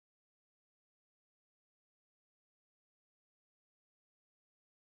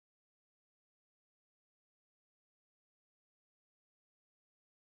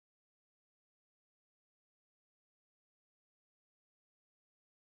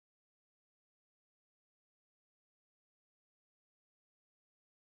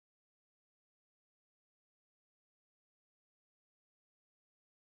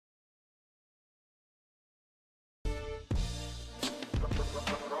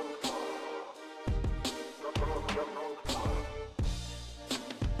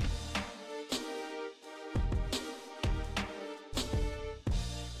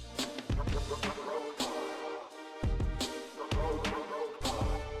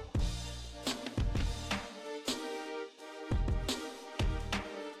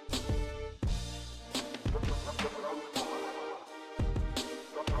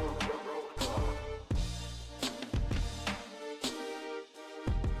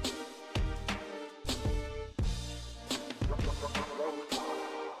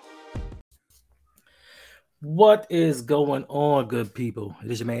What is going on, good people?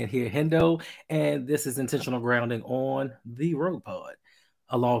 It is your man here, Hendo, and this is Intentional Grounding on the Road Pod,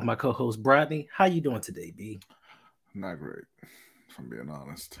 along with my co-host, Brodney. How you doing today, B? Not great, if I'm being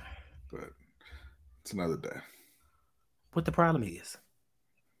honest, but it's another day. What the problem is?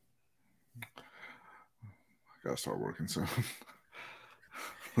 I gotta start working soon.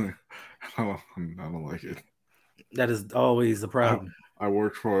 I don't like it. That is always the problem. I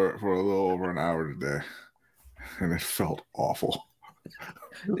worked for a little over an hour today, and it felt awful.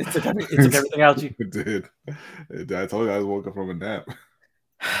 It took everything out you. It did. I told you I woke up from a nap.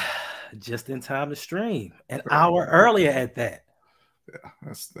 Just in time to stream. An hour earlier at that. Yeah,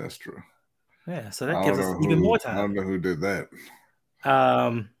 that's true. Yeah, so that gives us even more time. I don't know who did that.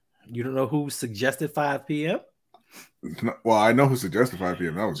 You don't know who suggested 5 p.m.? Well, I know who suggested 5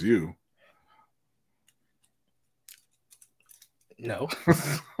 p.m. That was you. No.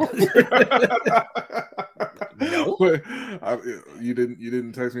 No. You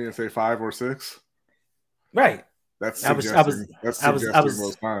didn't text me and say 5 or 6? Right. That's suggesting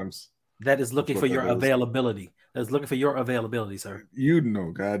most times. That is looking for your availability. That's looking for your availability, sir. You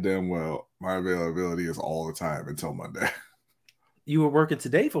know goddamn well my availability is all the time until Monday. You were working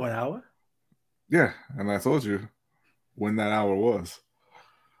today for an hour. Yeah, and I told you when that hour was.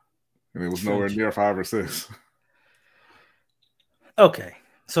 And it was nowhere near 5 or 6. Okay.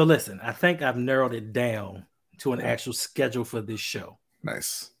 So listen, I think I've narrowed it down to an actual schedule for this show.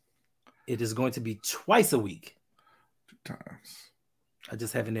 Nice. It is going to be twice a week. 2 times. I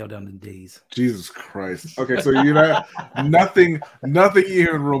just haven't nailed down the days. Jesus Christ. Okay, so you're not nothing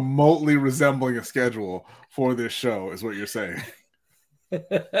even remotely resembling a schedule for this show is what you're saying.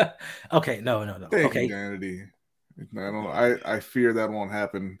 Okay, no. Thank you, Danity. I fear that won't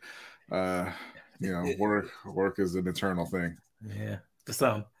happen. Work is an eternal thing. Yeah, for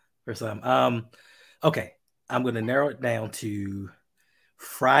some. Okay, I'm going to narrow it down to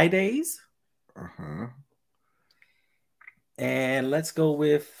Fridays. Uh-huh. And let's go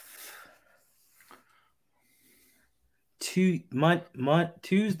with Tuesdays.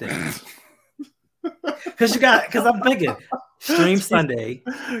 Because I'm thinking stream Sunday,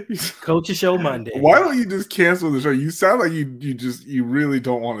 coach a show Monday. Why don't you just cancel the show? You sound like you really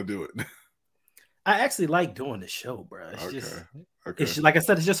don't want to do it. I actually like doing the show, bro. It's okay. It's like I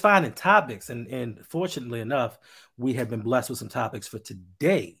said, it's just finding topics, and fortunately enough, we have been blessed with some topics for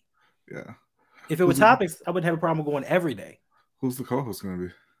today. Yeah. If it were topics, I wouldn't have a problem going every day. Who's the co-host going to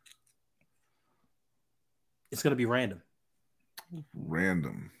be? It's going to be random.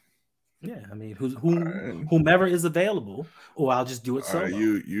 Random. Yeah, I mean, whomever is available, or I'll just do it solo. Right,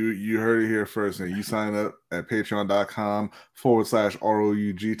 you heard it here first, and you sign up at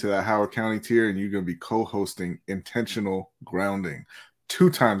patreon.com/ROUG to that Howard County tier, and you're going to be co-hosting Intentional Grounding 2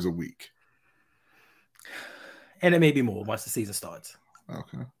 times a week. And it may be more once the season starts.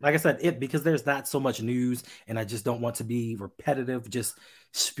 Okay. Like I said, because there's not so much news, and I just don't want to be repetitive, just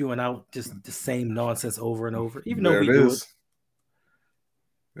spewing out just the same nonsense over and over. Even though we do it.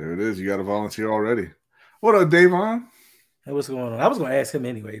 There it is. You got a volunteer already. What up, Davon? Hey, what's going on? I was going to ask him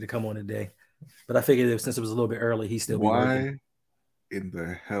anyway to come on today, but I figured since it was a little bit early, he still be working. Why in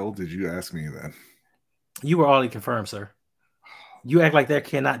the hell did you ask me then? You were already confirmed, sir. You act like there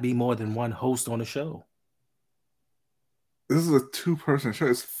cannot be more than one host on the show. This is a 2-person show.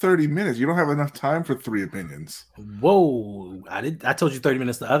 It's 30 minutes. You don't have enough time for 3 opinions. Whoa. I told you 30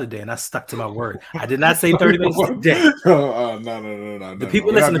 minutes the other day, and I stuck to my word. I did not say 30 minutes today. No. The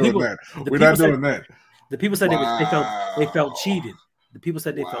people, listen, We're not doing that. The people said they felt cheated. The people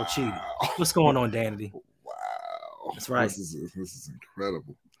said they felt cheated. What's going on, Danity? Wow. That's right. This is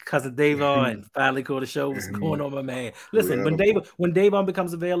incredible. Cousin Davon finally called the show. What's going on, my man? Listen, when Davon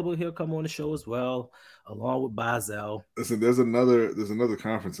becomes available, he'll come on the show as well, along with Bazel. Listen, there's another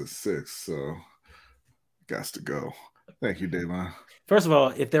conference at 6, so got to go. Thank you, Davon. First of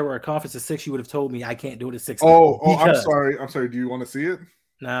all, if there were a conference at 6, you would have told me I can't do it at 6. Oh, I'm sorry. Do you want to see it?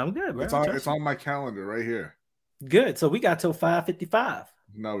 Nah, I'm good, bro. It's on my calendar right here. Good. So we got till 5:55.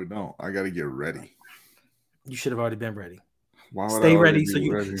 No, we don't. I got to get ready. You should have already been ready. Why would stay I ready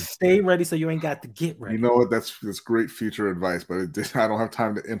ready? Stay ready so you ain't got to get ready. You know what? That's great future advice, but I don't have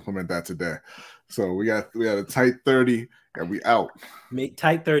time to implement that today. So we got a tight 30 and we out.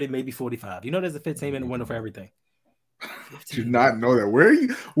 Tight 30, maybe 45. You know there's a 15-minute window for everything. Do not know that. Where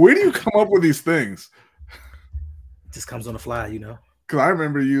do you come up with these things? It just comes on the fly, you know. Because I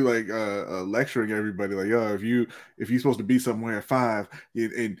remember you lecturing everybody like, yo, if you're supposed to be somewhere at 5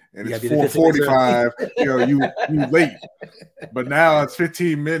 and it's 4:45, you late. But now it's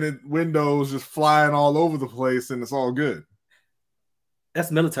 15-minute windows just flying all over the place and it's all good. That's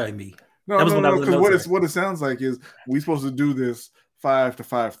military me. No, because what it sounds like is we're supposed to do this 5 to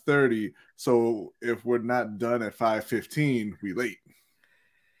 5:30. So if we're not done at 5:15, we late.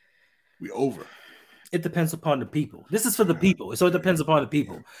 We over. It depends upon the people. This is for the people, so it depends upon the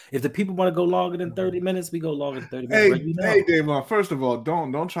people. If the people want to go longer than 30 minutes, we go longer than 30 minutes. Hey, Dave. First of all,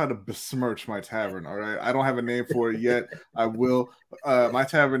 don't try to besmirch my tavern. All right, I don't have a name for it yet. I will. My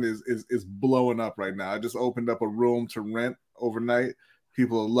tavern is blowing up right now. I just opened up a room to rent overnight.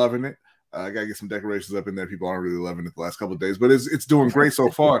 People are loving it. I gotta get some decorations up in there. People aren't really loving it the last couple of days, but it's doing great so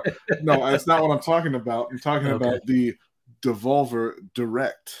far. No, it's not what I'm talking about. I'm talking about the Devolver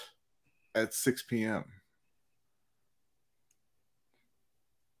Direct at 6 p.m.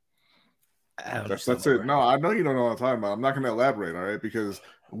 That's it. No, I know you don't know what I'm talking about. I'm not going to elaborate, all right, because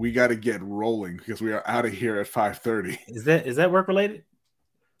we got to get rolling because we are out of here at 5:30. Is that work related?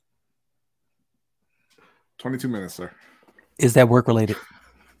 22 minutes, sir. Is that work related?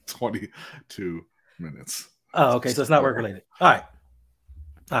 22 minutes. Oh, okay. So it's not work related. All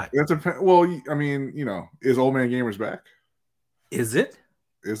right. Well, I mean, is Old Man Gamers back? Is it?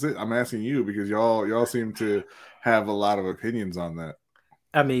 I'm asking you because y'all seem to have a lot of opinions on that.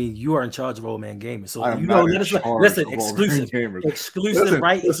 I mean, you are in charge of Old Man Gamers, so listen, exclusive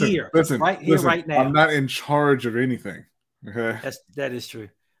right here, right now. I'm not in charge of anything. Okay, that is true.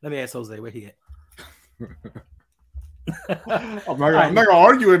 Let me ask Jose where he at. I'm not gonna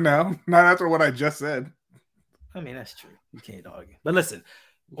argue it now. Not after what I just said. I mean, that's true. You can't argue. But listen,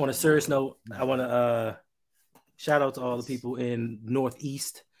 on a serious note, I want to shout out to all the people in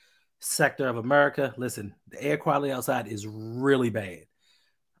Northeast sector of America. Listen, the air quality outside is really bad.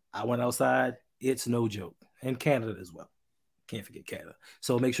 I went outside. It's no joke. And Canada as well. Can't forget Canada.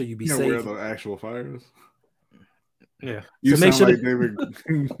 So make sure you be safe. Where the actual fires? Yeah. You sound like David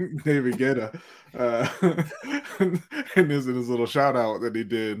Guetta in his little shout out that he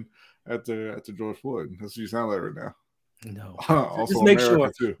did at the George Floyd. That's what you sound like right now. No. Also just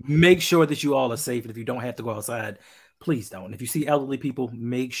make sure that you all are safe. And if you don't have to go outside, please don't. If you see elderly people,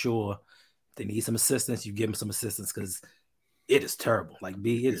 make sure they need some assistance. You give them some assistance because it is terrible. Like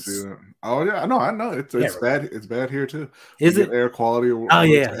it is. Oh yeah, I know. It's bad. It's bad here too. Is it air quality?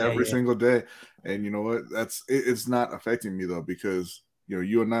 Every single day. And you know what? It's not affecting me though because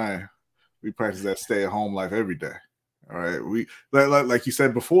you and I, we practice that stay at home life every day. All right, we like you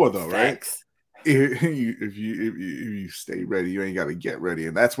said before though, Facts. Right? If you stay ready, you ain't got to get ready,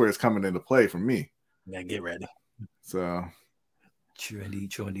 and that's where it's coming into play for me. Yeah, get ready. So true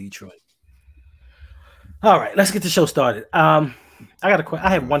indeed. All right, let's get the show started. I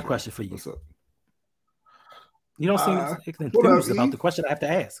have one question for you. What's up? You don't seem enthused about the question I have to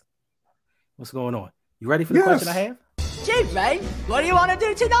ask. What's going on? You ready for the question I have? Gee, mate, what do you want to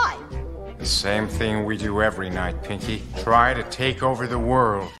do tonight? The same thing we do every night, Pinky. Try to take over the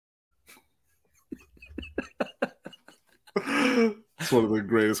world. It's one of the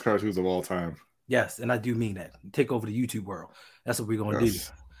greatest cartoons of all time. Yes, and I do mean that. Take over the YouTube world. That's what we're going to do.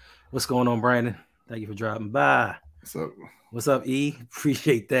 What's going on, Brandon? Thank you for dropping by. What's up, E?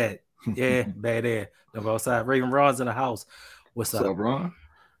 Appreciate that. Yeah, bad air. Don't go outside. Raven Ron's in the house. What's up, Ron?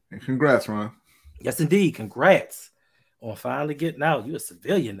 And congrats, Ron. Yes, indeed. Congrats on finally getting out. You're a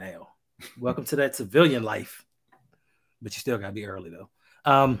civilian now. Welcome to that civilian life. But you still got to be early, though.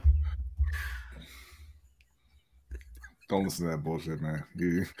 Don't listen to that bullshit, man.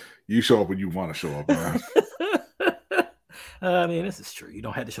 You show up when you want to show up, man. I mean, this is true. You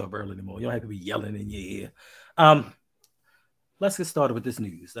don't have to show up early anymore. You don't have to be yelling in your ear. Let's get started with this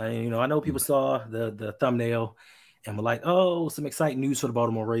news. I know people saw the thumbnail and were like, oh, some exciting news for the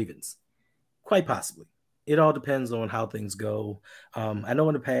Baltimore Ravens. Quite possibly. It all depends on how things go. I know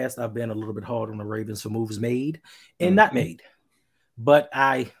in the past I've been a little bit hard on the Ravens for moves made and not made. But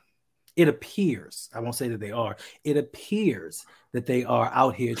it appears, I won't say that they are, it appears that they are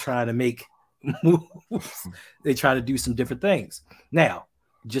out here trying to make moves. They try to do some different things. Now,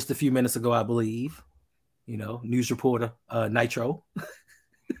 just a few minutes ago, I believe, news reporter Nitro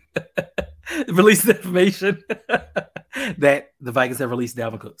released the information that the Vikings have released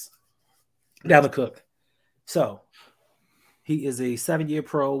Dalvin Cook. So he is a 7-year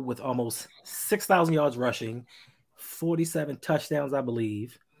pro with almost 6,000 yards rushing, 47 touchdowns, I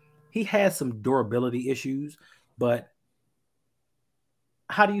believe. He has some durability issues, but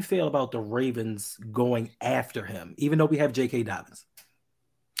how do you feel about the Ravens going after him, even though we have J.K. Dobbins?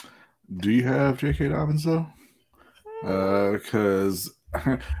 Do you have J.K. Dobbins, though? Because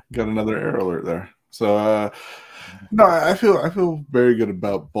got another error alert there. So, no, I feel very good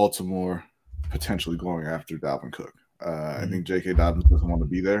about Baltimore potentially going after Dalvin Cook. I think J.K. Dobbins doesn't want to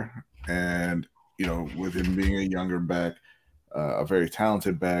be there. And, with him being a younger back, a very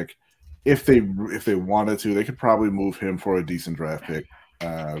talented back, if they wanted to, they could probably move him for a decent draft pick.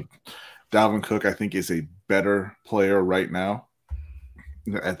 Dalvin Cook, I think, is a better player right now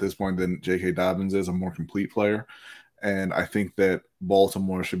at this point than J.K. Dobbins is, a more complete player. And I think that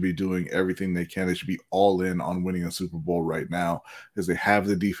Baltimore should be doing everything they can. They should be all in on winning a Super Bowl right now because they have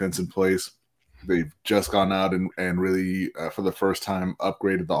the defense in place. They've just gone out and really, for the first time,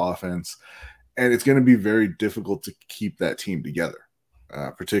 upgraded the offense. And it's going to be very difficult to keep that team together,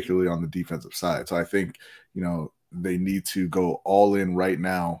 particularly on the defensive side. So I think, they need to go all in right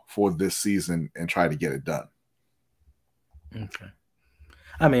now for this season and try to get it done. Okay.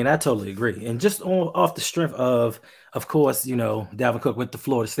 I mean, I totally agree. And just off the strength of course, Dalvin Cook went to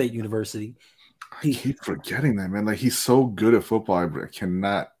Florida State University. I keep forgetting that, man. Like, he's so good at football. I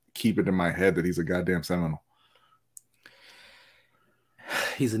cannot keep it in my head that he's a goddamn Seminole.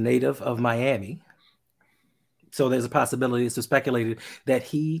 He's a native of Miami. So there's a possibility, it's speculated that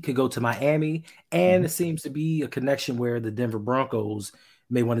he could go to Miami, and it seems to be a connection where the Denver Broncos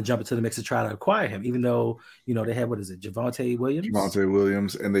may want to jump into the mix to try to acquire him, even though, they have, Javonte Williams? Javonte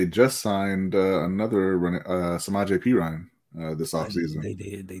Williams, and they just signed another Samaje Perine this offseason. They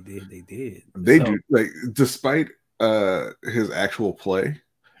did. They do, like, despite his actual play,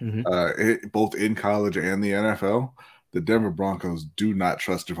 both in college and the NFL, the Denver Broncos do not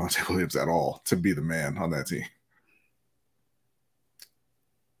trust Javonte Williams at all to be the man on that team.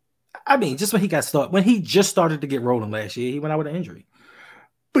 I mean, just when he just started to get rolling last year, he went out with an injury.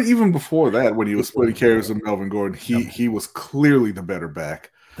 But even before that, when he was splitting carries with Melvin Gordon, he was clearly the better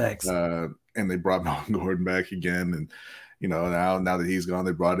back. Thanks. And they brought Melvin Gordon back again, and now that he's gone,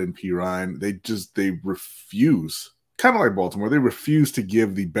 they brought in Perine. They refuse, kind of like Baltimore, they refuse to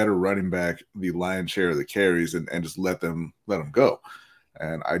give the better running back the lion's share of the carries and just let them go.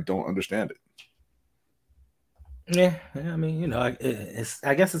 And I don't understand it. Yeah, I mean, I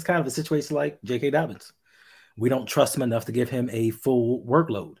guess it's kind of a situation like J.K. Dobbins. We don't trust him enough to give him a full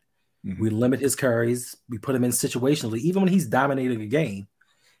workload. We limit his carries. We put him in situationally. Even when he's dominating a game,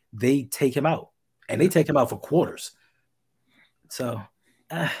 they take him out, and they take him out for quarters. So,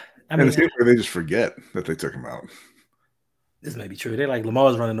 I mean, it seems like they just forget that they took him out. This may be true. They're like,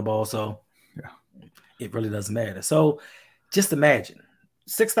 Lamar's running the ball, so it really doesn't matter. So, just imagine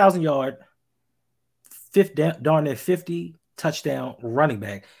 6,000 yard, darn near 50 touchdown running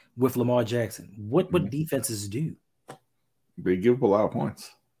back with Lamar Jackson. What defenses do? They give up a lot of points.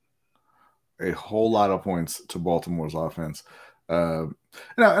 A whole lot of points to Baltimore's offense. Look,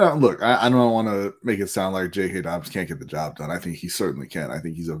 I don't want to make it sound like J.K. Dobbins can't get the job done. I think he certainly can. I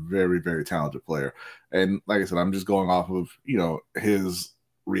think he's a very, very talented player. And like I said, I'm just going off of, his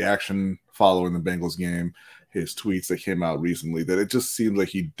reaction following the Bengals game, his tweets that came out recently, that it just seems like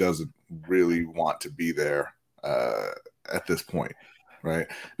he doesn't really want to be there at this point. Right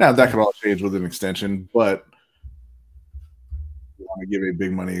now, that could all change with an extension, but you want to give a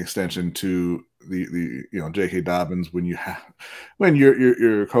big money extension to the J.K. Dobbins when your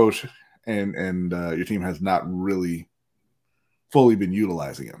coach and your team has not really fully been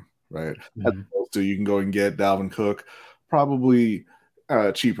utilizing him, right? As opposed to, you can go and get Dalvin Cook probably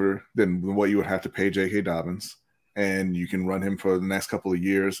cheaper than what you would have to pay J.K. Dobbins, and you can run him for the next couple of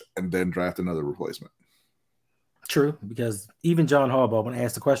years and then draft another replacement. True, because even John Harbaugh, when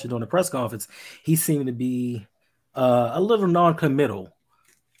asked the question during the press conference, he seemed to be a little non-committal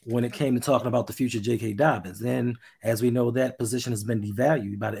when it came to talking about the future J.K. Dobbins. Then, as we know, that position has been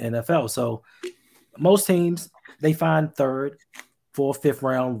devalued by the NFL. So most teams, they find third, fourth, fifth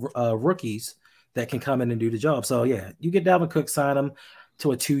round rookies that can come in and do the job. So, yeah, you get Dalvin Cook, sign him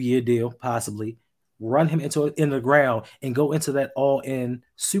to a 2-year deal, possibly, run him into the ground, and go into that all-in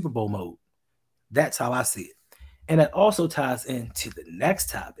Super Bowl mode. That's how I see it. And that also ties into the next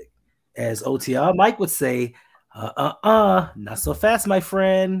topic. As OTR Mike would say, not so fast, my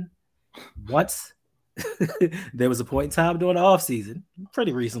friend. Once there was a point in time during the offseason,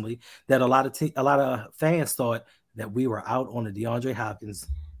 pretty recently, that a lot of fans thought that we were out on the DeAndre Hopkins.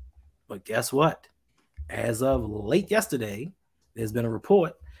 But guess what? As of late yesterday, there's been a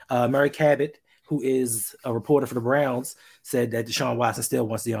report. Murray Cabot, who is a reporter for the Browns, said that Deshaun Watson still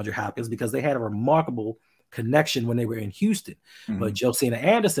wants DeAndre Hopkins because they had a remarkable connection when they were in Houston. But Josina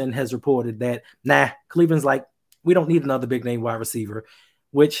Anderson has reported that, Cleveland's like, we don't need another big name wide receiver,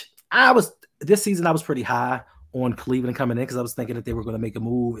 which this season I was pretty high on Cleveland coming in because I was thinking that they were going to make a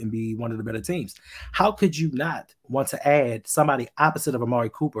move and be one of the better teams. How could you not want to add somebody opposite of Amari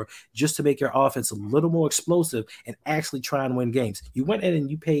Cooper just to make your offense a little more explosive and actually try and win games? You went in and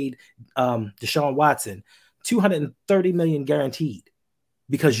you paid Deshaun Watson $230 million guaranteed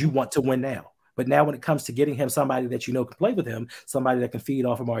because you want to win now. But now when it comes to getting him somebody that can play with him, somebody that can feed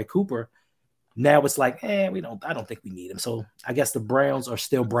off Amari Cooper, now it's like, I don't think we need him. So I guess the Browns are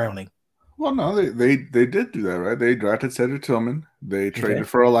still browning. Well, no, they did do that, right? They drafted Cedric Tillman. They traded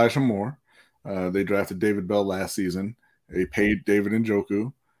for Elijah Moore. They drafted David Bell last season. They paid David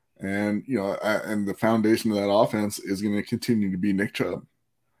Njoku. And, and the foundation of that offense is going to continue to be Nick Chubb.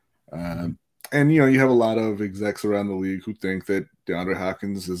 And, you have a lot of execs around the league who think that DeAndre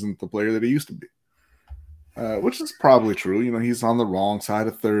Hopkins isn't the player that he used to be, which is probably true. He's on the wrong side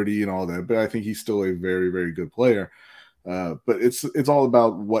of 30 and all that, but I think he's still a very, very good player. But it's all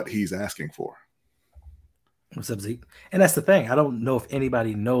about what he's asking for. What's up, Zeke? And that's the thing. I don't know if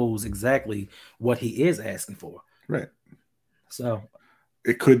anybody knows exactly what he is asking for. Right. So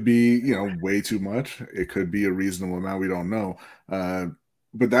it could be, way too much. It could be a reasonable amount. We don't know.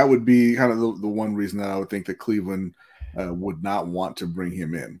 But that would be kind of the one reason that I would think that Cleveland would not want to bring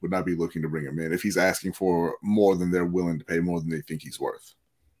him in, would not be looking to bring him in if he's asking for more than they're willing to pay, more than they think he's worth.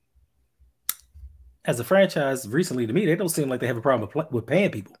 As a franchise, recently to me, they don't seem like they have a problem with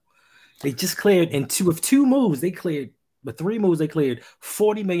paying people. They just cleared in three moves, they cleared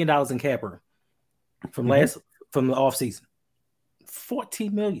 $40 million in cap room from the offseason.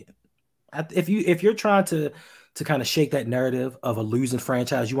 $14 million. If you're trying to kind of shake that narrative of a losing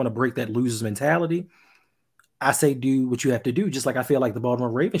franchise, you want to break that loser's mentality, I say do what you have to do, just like I feel like the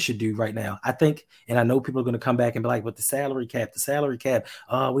Baltimore Ravens should do right now. I think, and I know people are going to come back and be like, but the salary cap,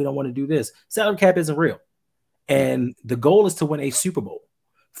 we don't want to do this. Salary cap isn't real. And the goal is to win a Super Bowl.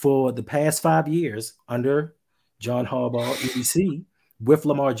 For the past 5 years under John Harbaugh, EDC, with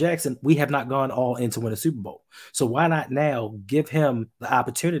Lamar Jackson, we have not gone all in to win a Super Bowl. So why not now give him the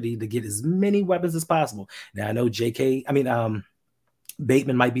opportunity to get as many weapons as possible? Now, I know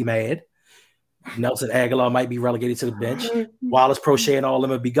Bateman might be mad. Nelson Aguilar might be relegated to the bench. Wallace, Prochet, and all of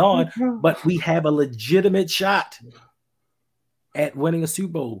them would be gone. But we have a legitimate shot at winning a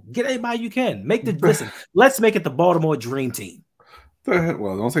Super Bowl. Get anybody you can. Let's make it the Baltimore Dream Team.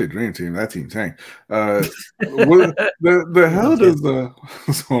 Well, don't say dream team. That team tanked. The hell does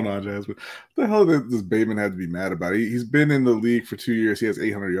what's going on, Jasmine? The hell does Bateman have to be mad about? He's been in the league for 2 years. He has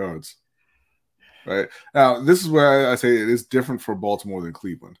 800 yards. Right now, this is where I say it is different for Baltimore than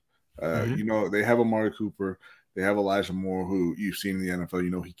Cleveland. They have Amari Cooper. They have Elijah Moore, who you've seen in the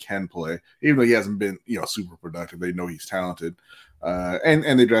NFL. He can play, even though he hasn't been super productive. They know he's talented,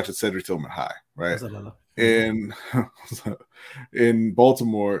 and they drafted Cedric Tillman high, right? And in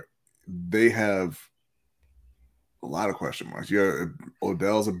Baltimore, they have a lot of question marks.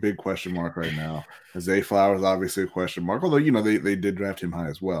 Odell's a big question mark right now. Zay Flowers obviously a question mark, although they did draft him high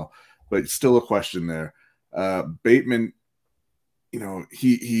as well, but still a question there. Bateman,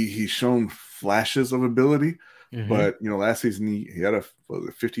 he's shown flashes of ability, but last season he had a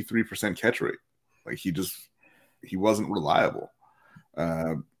 53% catch rate. Like he wasn't reliable.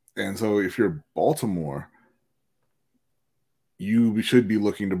 And so if you're Baltimore, you should be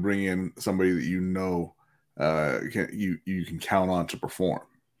looking to bring in somebody that you can count on to perform.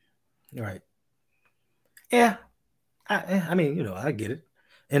 Right. Yeah. I get it.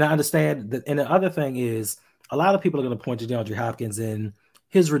 And I understand that. And the other thing is, a lot of people are going to point to DeAndre Hopkins and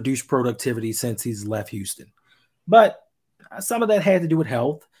his reduced productivity since he's left Houston. But some of that had to do with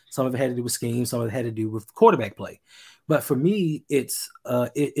health. Some of it had to do with scheme. Some of it had to do with quarterback play. But for me, it's a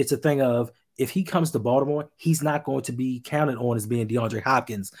thing of, if he comes to Baltimore, he's not going to be counted on as being DeAndre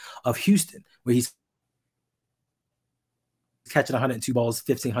Hopkins of Houston, where he's catching 102 balls,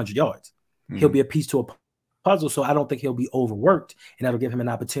 1,500 yards. He'll be a piece to a puzzle, so I don't think he'll be overworked, and that'll give him an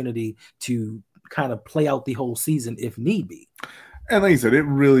opportunity to kind of play out the whole season if need be. And like you said, it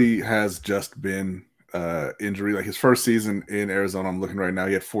really has just been injury. Like his first season in Arizona, I'm looking right now,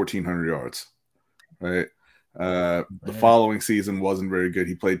 he had 1,400 yards, right? The following season wasn't very good.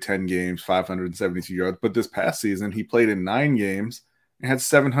 He played 10 games, 572 yards. But this past season, he played in 9 games and had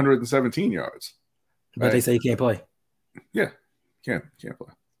 717 yards. But right? They say he can't play. Yeah, can't play.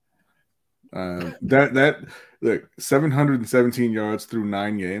 Look, 717 yards through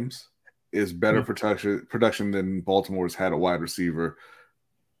 9 games is better production than Baltimore's had a wide receiver.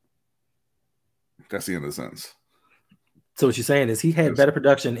 That's the end of the sentence. So what you're saying is he had better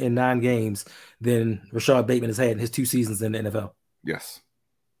production in 9 games than Rashad Bateman has had in his 2 seasons in the NFL. Yes.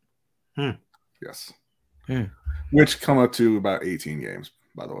 Yes. Which come up to about 18 games,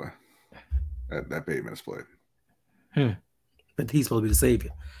 by the way, that Bateman has played. But he's supposed to be the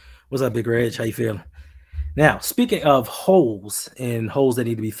savior. What's up, Big Reg? How you feeling? Now, speaking of holes and holes that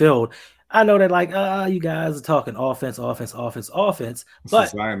need to be filled, I know that you guys are talking offense. But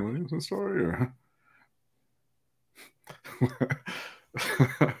Zion Williamson story, or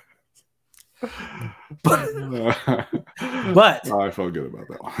But I felt good about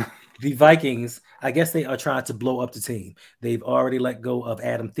that one. The Vikings, I guess they are trying to blow up the team. They've already let go of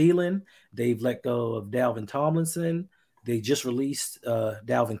Adam Thielen. They've let go of Dalvin Tomlinson. They just released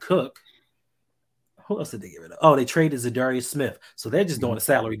Dalvin Cook. Who else did they get rid of? Oh, they traded Zadarius Smith. So they're just doing a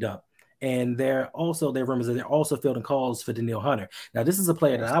salary dump. And their rumors that they're also fielding calls for Danielle Hunter. Now, this is a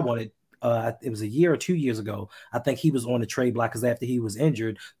player that I wanted. It was a year or 2 years ago. I think he was on the trade block because after he was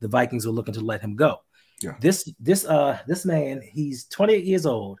injured, the Vikings were looking to let him go. Yeah. This man, he's 28 years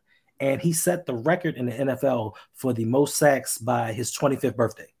old, and he set the record in the NFL for the most sacks by his 25th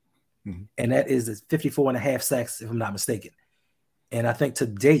birthday. Mm-hmm. And that is 54 and a half sacks, if I'm not mistaken. And I think to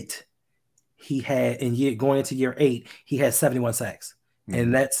date, he had going into year 8, he had 71 sacks. Mm-hmm.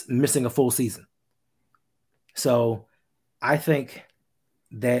 And that's missing a full season. So I think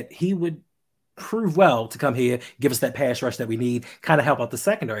that he would prove well to come here, give us that pass rush that we need, kind of help out the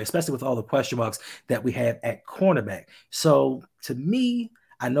secondary, especially with all the question marks that we have at cornerback. So to me,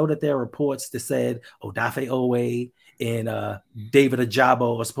 I know that there are reports that said Odafe Owe and David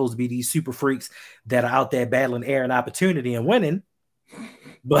Ojabo are supposed to be these super freaks that are out there battling air and opportunity and winning,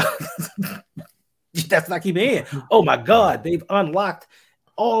 but that's not keeping in. Oh my God, they've unlocked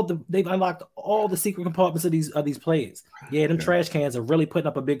all the secret compartments of these players. Yeah, them trash cans are really putting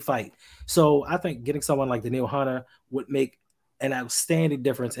up a big fight. So I think getting someone like Danielle Hunter would make an outstanding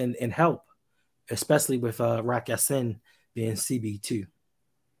difference and help, especially with Rock Ya-Sin being CB2.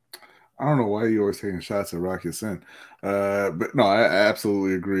 I don't know why you're always taking shots at Rock Ya-Sin. But no, I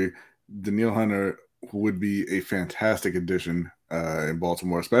absolutely agree. Danielle Hunter would be a fantastic addition in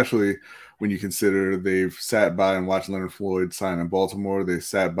Baltimore, especially when you consider they've sat by and watched Leonard Floyd sign in Baltimore. They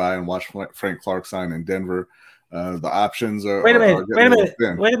sat by and watched Frank Clark sign in Denver. The options are. Wait a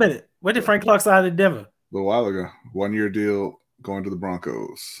minute. Where did Frank Clark sign in Denver? A little while ago. 1-year deal going to the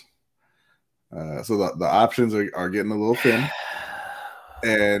Broncos. So the options are getting a little thin.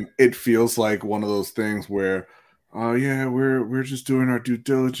 And it feels like one of those things where, oh yeah, we're just doing our due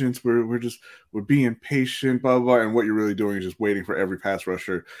diligence. We're being patient, blah, blah, blah. And what you're really doing is just waiting for every pass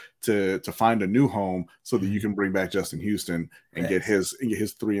rusher to find a new home so that you can bring back Justin Houston and get his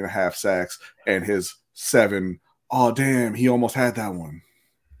 3.5 sacks and his 7. Oh damn, he almost had that one.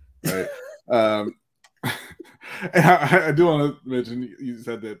 Right. And I do want to mention, you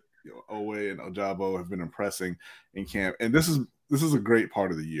said that Owe and Ojabo have been impressing in camp, and this is a great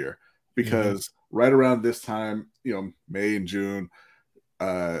part of the year because right around this time, May and June,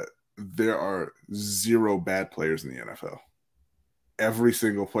 there are 0 bad players in the NFL. Every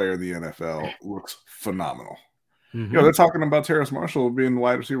single player in the NFL looks phenomenal. Mm-hmm. They're talking about Terrace Marshall being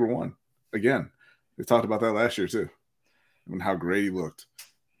wide receiver 1 again. They talked about that last year too, and how great he looked.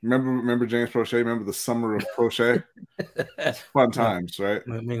 Remember James Prochet? Remember the summer of Prochet? Fun times, right?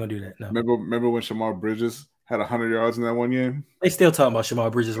 We ain't gonna do that. No. Remember when Shamar Bridges had 100 yards in that one game? They still talking about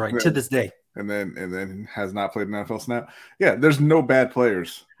Shamar Bridges to this day. And then has not played an NFL snap. Yeah, there's no bad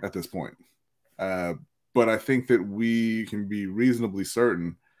players at this point. But I think that we can be reasonably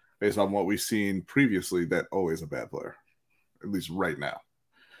certain, based on what we've seen previously, that Owe is a bad player, at least right now.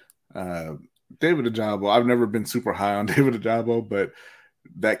 David Ojabo, I've never been super high on David Ojabo, but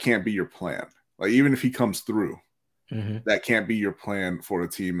that can't be your plan. Like, even if he comes through, that can't be your plan for a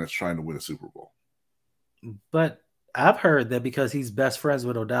team that's trying to win a Super Bowl. But I've heard that because he's best friends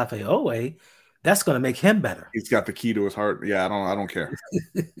with Odafe Owe, that's going to make him better. He's got the key to his heart. Yeah, I don't care.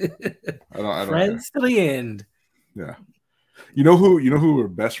 I don't friends care. To the end. Yeah. You know who we're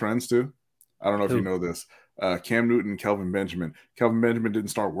best friends to? I don't know if you know this. Cam Newton and Kelvin Benjamin. Kelvin Benjamin didn't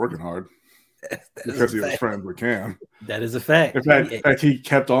start working hard because he was friends with Cam. That is a fact. In fact, he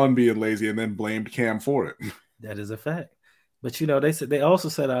kept on being lazy and then blamed Cam for it. That is a fact. But they also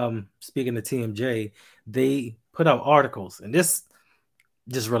said, speaking to TMJ, they put out articles, and this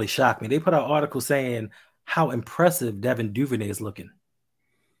just really shocked me. They put out articles saying how impressive Devin Duvernay is looking.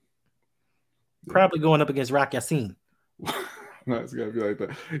 Probably going up against Rock Ya-Sin. No, it's gotta be like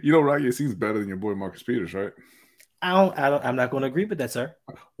that. Rock Ya-Sin's better than your boy Marcus Peters, right? I'm not going to agree with that, sir.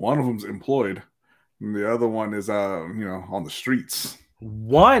 One of them's employed, and the other one is on the streets.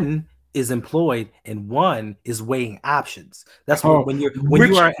 One is employed and one is weighing options. That's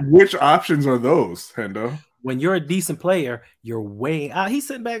which options are those, Hendo? When you're a decent player, you're weighing out. He's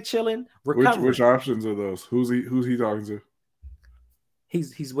sitting back chilling, recovering. Which options are those? Who's he talking to?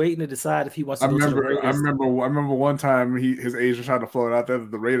 He's waiting to decide if he wants to go to the Raiders. I remember one time his agent tried to float out there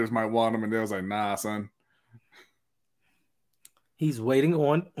that the Raiders might want him, and they was like, nah, son. He's waiting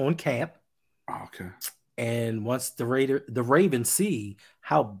on camp. Okay. And once the Ravens see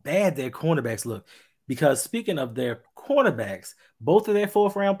how bad their cornerbacks look, because speaking of their cornerbacks, both of their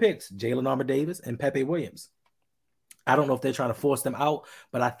 4th-round picks, Jalen Armour-Davis and Pepe Williams. I don't know if they're trying to force them out,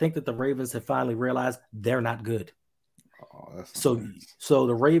 but I think that the Ravens have finally realized they're not good. So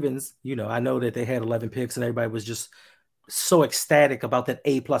the Ravens, I know that they had 11 picks and everybody was just so ecstatic about that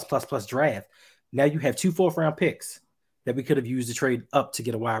A++ draft. Now you have 2 4th-round picks that we could have used to trade up to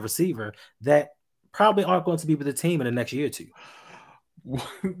get a wide receiver that probably aren't going to be with the team in the next year or 2.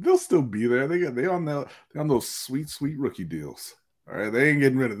 They'll still be there. They on those sweet rookie deals. All right, they ain't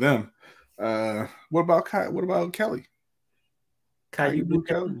getting rid of them. What about Kelly? Caillou Blue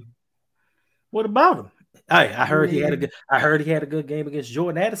Kelly. What about him? I heard he had a good game against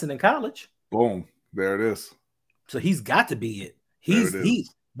Jordan Addison in college. Boom, there it is. So he's got to be it.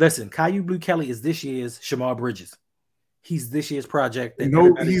 Listen, Caillou Blue Kelly is this year's Shamar Bridges. He's this year's project.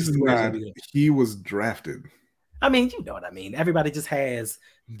 No, he's not. He was drafted. I mean, you know what I mean. Everybody just has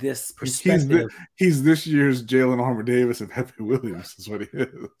this perspective. He's this year's Jalen Armour-Davis and Pepe Williams is what he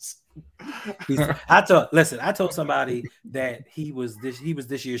is. I told somebody that he was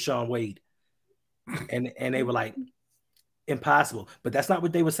this year's Sean Wade, and they were like, impossible. But that's not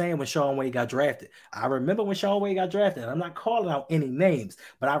what they were saying when Sean Wade got drafted. I remember when Sean Wade got drafted. I'm not calling out any names,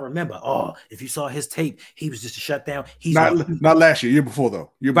 but I remember. Oh, if you saw his tape, he was just a shutdown. He's not last year before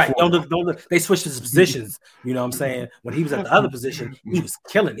though. Right? Don't look. They switched his positions. You know what I'm saying? When he was at the other position, he was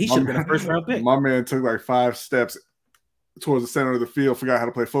killing. He should have been a 1st-round pick. My man took like 5 steps towards the center of the field, forgot how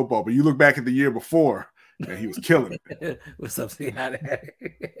to play football. But you look back at the year before, and he was killing it. What's up, Fat?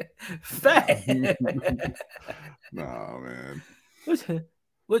 Nah, man. Who's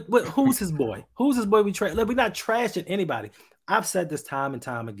his boy? Who's his boy we trade? We're not trashing anybody. I've said this time and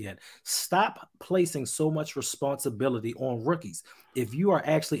time again. Stop placing so much responsibility on rookies. If you are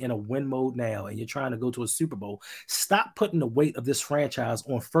actually in a win mode now and you're trying to go to a Super Bowl, stop putting the weight of this franchise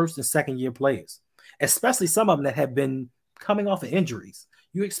on 1st and 2nd year players, especially some of them that have been coming off of injuries.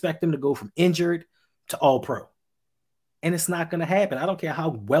 You expect them to go from injured to all-pro. And it's not going to happen. I don't care how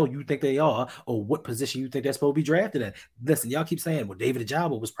well you think they are or what position you think they're supposed to be drafted in. Listen, y'all keep saying, well, David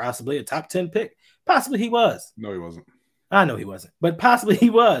Ojabo was possibly a top 10 pick. Possibly he was. No, he wasn't. I know he wasn't, but possibly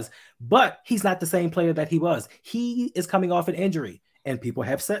he was. But he's not the same player that he was. He is coming off an injury, and people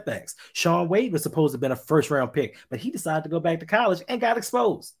have setbacks. Sean Wade was supposed to have been a 1st-round pick, but he decided to go back to college and got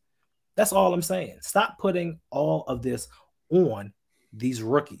exposed. That's all I'm saying. Stop putting all of this on these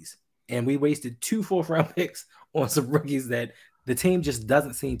rookies. And we wasted 2 4th-round picks on some rookies that the team just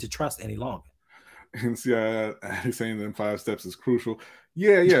doesn't seem to trust any longer. And see, saying them 5 steps is crucial.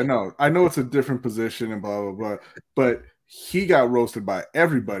 Yeah, no. I know it's a different position and blah, blah, blah. But he got roasted by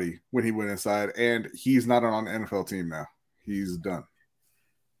everybody when he went inside, and he's not on the NFL team now. He's done.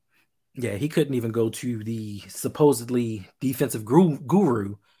 Yeah, he couldn't even go to the supposedly defensive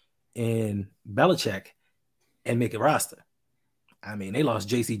guru in Belichick and make a roster. I mean, they lost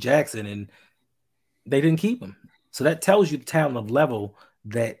J.C. Jackson, and they didn't keep him. So that tells you the talent level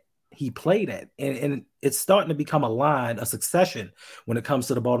that he played at. And it's starting to become a succession when it comes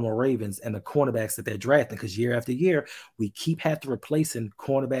to the Baltimore Ravens and the cornerbacks that they're drafting, because year after year, we keep having to replacing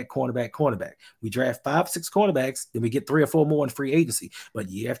cornerback. We draft 5, 6 cornerbacks, then we get 3 or 4 more in free agency. But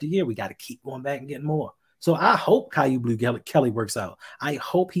year after year, we got to keep going back and getting more. So I hope Caillou Blue Kelly works out. I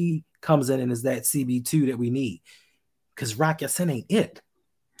hope he comes in and is that CB2 that we need. Because Rock Ya-Sin ain't it.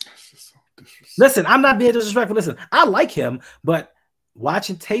 So listen, I'm not being disrespectful. Listen, I like him, but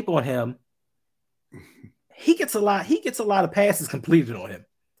watching tape on him, he gets a lot of passes completed on him.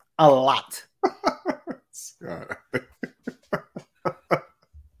 A lot.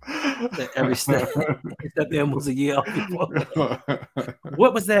 Every step in was a year off before.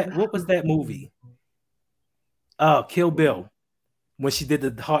 What was that movie? Oh, Kill Bill. When she did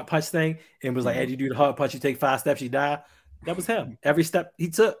the heart punch thing and was like, as you do the heart punch, you take 5 steps, you die. That was him. Every step he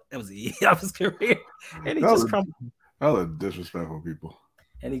took, that was a year of his career. And he just crumbled. That was disrespectful, people.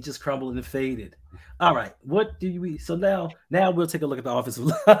 And he just crumbled and faded. All right. What do you so now we'll take a look at the offensive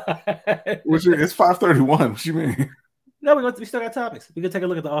line. It's 5:31. What you mean? No, we still got topics. We can take a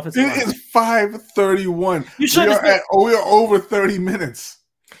look at the offensive line. It is 5:31. You should we are over 30 minutes.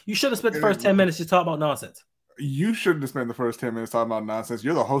 You should have spent the first 10 minutes just talking about nonsense. You shouldn't have spent the first 10 minutes talking about nonsense.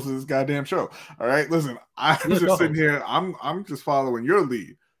 You're the host of this goddamn show. All right. Listen, I'm just sitting here. I'm just following your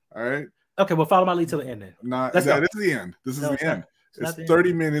lead. All right. Okay, well, follow my lead till the end then. This is the end. This is the end. It's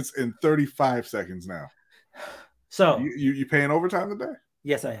 30 minutes and 35 seconds now. So you paying overtime today?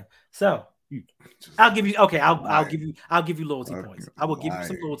 Yes, I am. So I'll give you I'll give you loyalty points. I will give you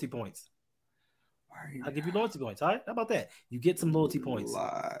some loyalty points. I'll give you loyalty points. All right. How about that? You get some loyalty points.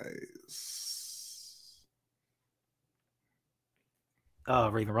 Lies. Oh,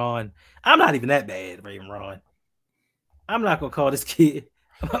 Raven Ron. I'm not even that bad, Raven Ron. I'm not gonna call this kid.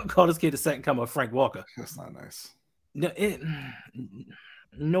 I'm gonna call this kid the second coming of Frank Walker. That's not nice. No,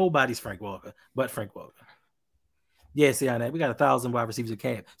 nobody's Frank Walker but Frank Walker. Yeah, see on that. We got 1,000 wide receivers in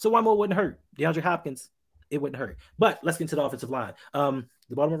camp. So one more wouldn't hurt. DeAndre Hopkins, it wouldn't hurt. But let's get to the offensive line.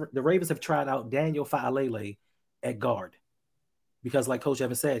 The Ravens have tried out Daniel Faalele at guard. Because like Coach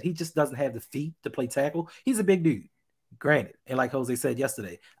Evans said, he just doesn't have the feet to play tackle. He's a big dude, granted. And like Jose said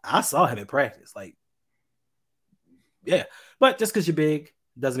yesterday, I saw him in practice. Like, yeah. But just because you're big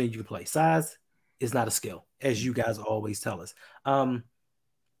doesn't mean you can play. Size is not a skill, as you guys always tell us.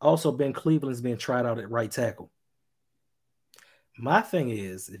 Also, Ben Cleveland's being tried out at right tackle. My thing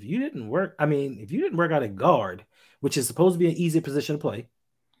is, if you didn't work out at guard, which is supposed to be an easy position to play,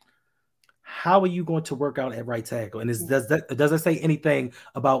 how are you going to work out at right tackle? And does that say anything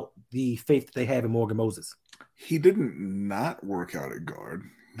about the faith that they have in Morgan Moses? He didn't not work out at guard.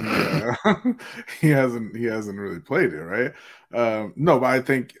 He hasn't really played it, right? No, but I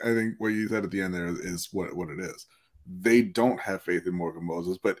think what you said at the end there is what it is. They don't have faith in Morgan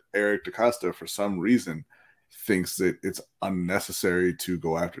Moses, but Eric DaCosta, for some reason, thinks that it's unnecessary to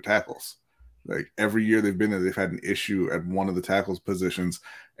go after tackles. Like every year they've been there, they've had an issue at one of the tackles positions,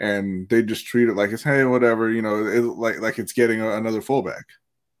 and they just treat it like it's hey, whatever, like it's getting another fullback,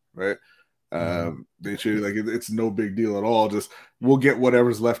 right? They treat it like it's no big deal at all. Just we'll get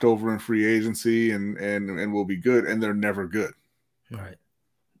whatever's left over in free agency, and we'll be good. And they're never good, right?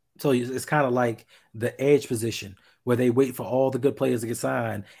 So it's kind of like the edge position where they wait for all the good players to get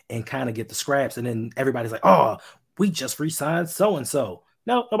signed and kind of get the scraps, and then everybody's like, "Oh, we just re-signed so and so."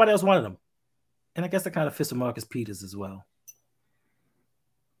 No, nobody else wanted them. And I guess that kind of fits with Marcus Peters as well.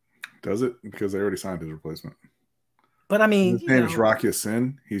 Does it? Because they already signed his replacement. But I mean, his name is Rocky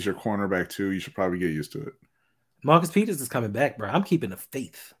Sin. He's your cornerback too. You should probably get used to it. Marcus Peters is coming back, bro. I'm keeping the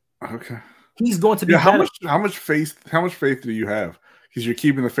faith. Okay. He's going to be how much faith do you have? Because you're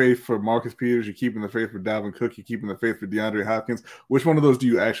keeping the faith for Marcus Peters, you're keeping the faith for Dalvin Cook, you're keeping the faith for DeAndre Hopkins. Which one of those do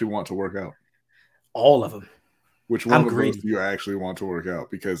you actually want to work out? All of them. Which one of those do you actually want to work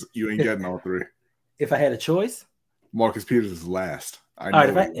out? Because you ain't getting all three. If I had a choice, Marcus Peters is last.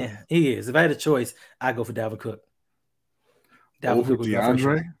 He is. If I had a choice, I'd go for Dalvin Cook. Dalvin Cook was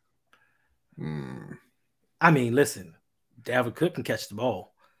DeAndre? I mean, listen, Dalvin Cook can catch the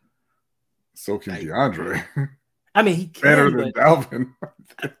ball. So can DeAndre. I mean, he can, better than Dalvin.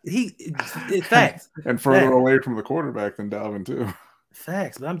 Facts. And further away from the quarterback than Dalvin too.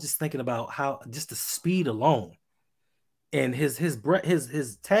 Facts, but I'm just thinking about how just the speed alone and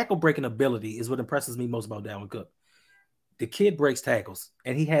his tackle breaking ability is what impresses me most about Dalvin Cook. The kid breaks tackles,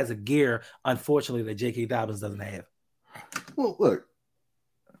 and he has a gear, unfortunately, that J.K. Dobbins doesn't have. Well, look,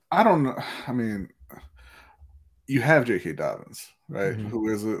 I don't know. I mean, you have J.K. Dobbins, right? Mm-hmm.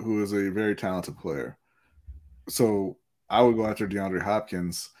 Who is a very talented player. So I would go after DeAndre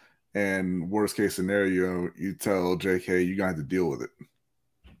Hopkins, and worst case scenario, you tell J.K. you're going to have to deal with it.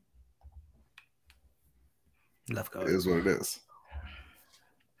 Left guard. It is what it is.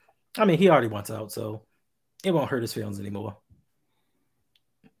 I mean, he already wants out, so it won't hurt his feelings anymore.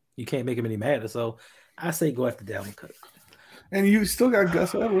 You can't make him any madder, so I say go after Dalvin Cook. And you still got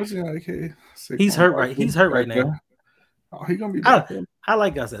Gus Edwards. He's hurt right. He's hurt right now. Oh, he's gonna be back. I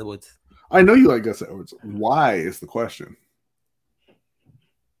like Gus Edwards. I know you like Gus Edwards. Why is the question?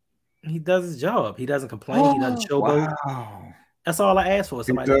 He does his job. He doesn't complain. He doesn't showboat. Wow. That's all I ask for.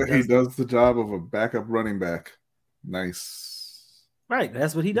 He does the job of a backup running back. Nice. Right.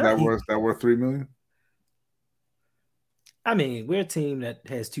 That's what he does. That worth $3 million? I mean, we're a team that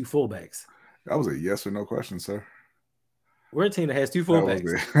has two fullbacks. That was a yes or no question, sir. We're a team that has two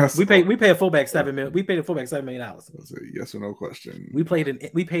fullbacks. We pay a fullback $7 million. We paid a fullback $7 million. That was a yes or no question. We paid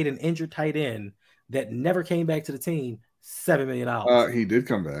an injured tight end that never came back to the team $7 million. He did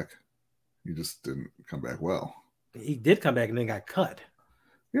come back. He just didn't come back well. He did come back and then got cut.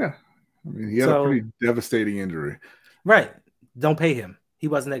 Yeah. I mean, he had a pretty devastating injury. Right. Don't pay him. He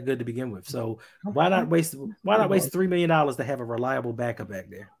wasn't that good to begin with. So why not waste $3 million to have a reliable backup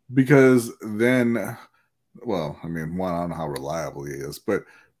back there? Because then, well, I mean, I don't know how reliable he is, but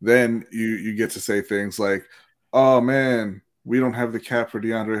then you get to say things like, oh man, we don't have the cap for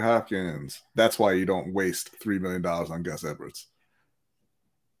DeAndre Hopkins. That's why you don't waste $3 million on Gus Edwards.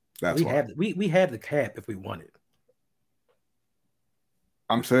 That's why. We have the cap if we want it.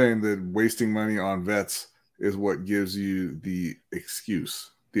 I'm saying that wasting money on vets is what gives you the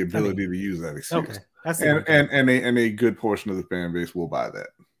excuse, the ability to use that excuse. Okay. And a good portion of the fan base will buy that.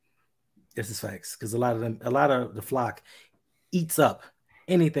 This is facts, because a lot of the flock eats up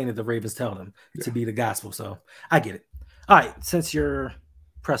anything that the Ravens tell them to be the gospel. So I get it. All right, since you're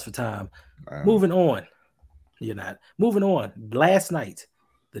pressed for time, moving on. You're not. Moving on. Last night,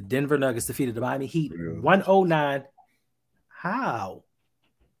 the Denver Nuggets defeated the Miami Heat 109. How?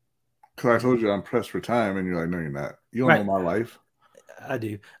 Because I told you I'm pressed for time, and you're like, no, you're not. You don't know my life. I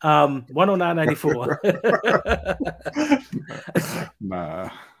do. 109.94. Nah.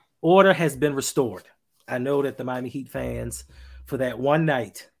 Order has been restored. I know that the Miami Heat fans, for that one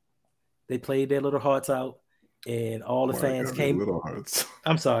night, they played their little hearts out, and all the fans came. Little hearts.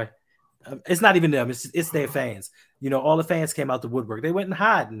 I'm sorry. It's not even them. It's their fans. All the fans came out the woodwork. They went and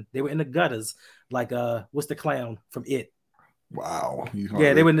hiding. They were in the gutters, like what's the clown from It? Wow.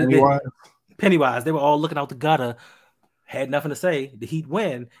 Yeah, they were in Pennywise. They were all looking out the gutter, had nothing to say. The Heat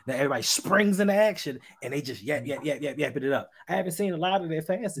win. Now everybody springs into action, and they just yapping it up. I haven't seen a lot of their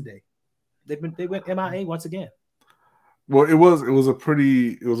fans today. They went MIA once again. Well, it was a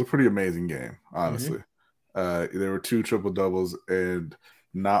pretty amazing game, honestly. There were 2 triple doubles and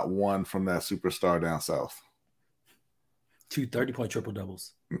not one from that superstar down south. 2 30-point triple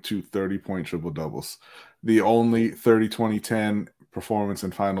doubles. 2 30-point triple doubles. The only 30-20-10 performance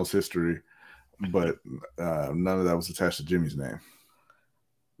in finals history, but none of that was attached to Jimmy's name.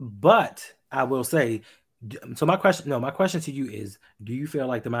 But I will say, so my question to you is, do you feel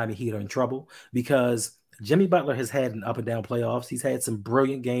like the Miami Heat are in trouble? Because Jimmy Butler has had an up and down playoffs. He's had some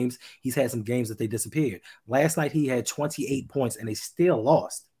brilliant games. He's had some games that they disappeared. Last night he had 28 points and they still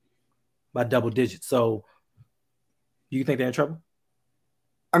lost by double digits. So do you think they're in trouble?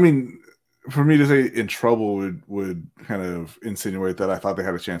 I mean, for me to say in trouble would kind of insinuate that I thought they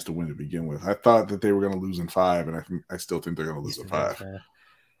had a chance to win to begin with. I thought that they were going to lose in 5, and I still think they're going to lose in 5.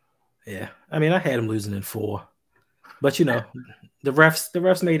 Yeah, I mean, I had them losing in 4, but the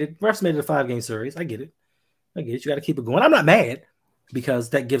refs made it. Refs made it a 5-game series. I get it. You got to keep it going. I'm not mad because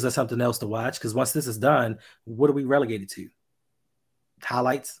that gives us something else to watch. Because once this is done, what are we relegated to?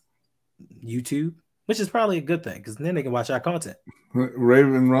 Highlights, YouTube, which is probably a good thing because then they can watch our content.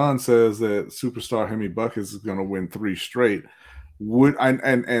 Raven Ron says that superstar Hemi Buckets is going to win 3 straight.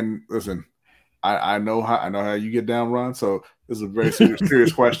 And listen, I know how you get down, Ron. So this is a very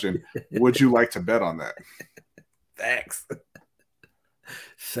serious question. Would you like to bet on that? Facts.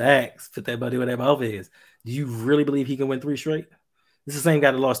 Put that money where that mouth is. Do you really believe he can win 3 straight? This is the same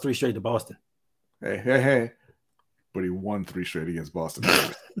guy that lost 3 straight to Boston. Hey. But he won 3 straight against Boston.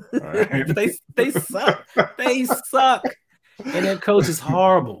 All right. They suck. They suck. And that coach is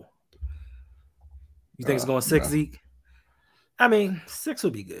horrible. You think it's going 6, Zeke? I mean, 6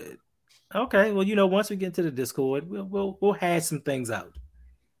 would be good. Okay, well, once we get into the Discord, we'll hash some things out.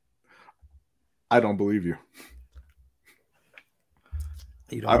 I don't believe you.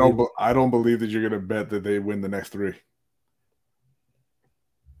 I don't believe that you're going to bet that they win the next 3.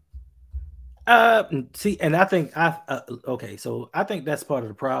 See, and I think so I think that's part of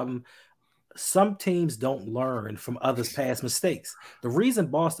the problem. Some teams don't learn from others' past mistakes. The reason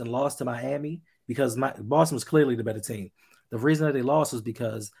Boston lost to Miami because Boston was clearly the better team. The reason that they lost was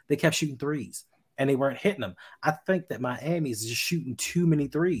because they kept shooting threes and they weren't hitting them. I think that Miami is just shooting too many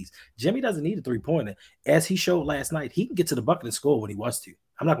threes. Jimmy doesn't need a 3-pointer. As he showed last night, he can get to the bucket and score when he wants to.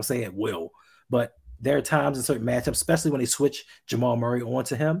 I'm not going to say it will, but there are times in certain matchups, especially when they switch Jamal Murray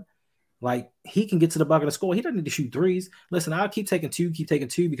onto him, like he can get to the bucket and score. He doesn't need to shoot threes. Listen, I'll keep taking two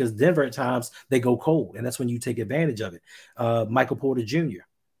because Denver at times they go cold, and that's when you take advantage of it. Michael Porter Jr.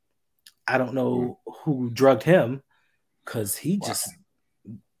 I don't know who drugged him because he just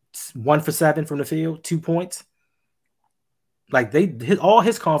 1 for 7 from the field, 2 points. Like all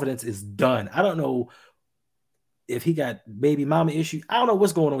his confidence is done. I don't know if he got baby mama issue. I don't know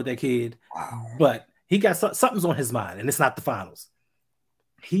what's going on with that kid, but he got something's on his mind, and it's not the finals.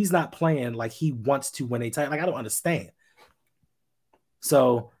 He's not playing like he wants to win a title. Like I don't understand.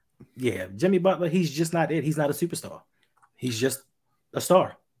 So yeah, Jimmy Butler, he's just not it. He's not a superstar. He's just a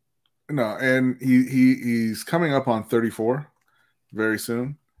star. No, and he's coming up on 34 very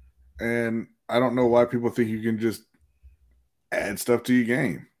soon. And I don't know why people think you can just add stuff to your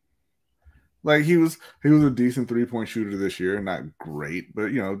game. Like he was a decent 3-point shooter this year, not great, but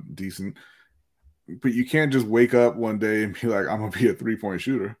decent. But you can't just wake up one day and be like, I'm gonna be a 3-point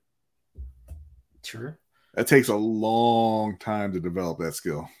shooter. Sure. That takes a long time to develop that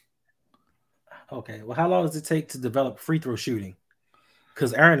skill. Okay. Well, how long does it take to develop free throw shooting?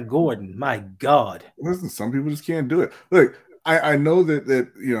 Because Aaron Gordon, my God. Listen, some people just can't do it. Look, I know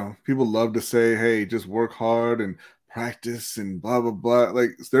that people love to say, hey, just work hard and practice and blah blah blah.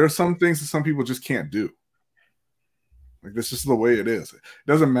 Like there are some things that some people just can't do. Like that's just the way it is. It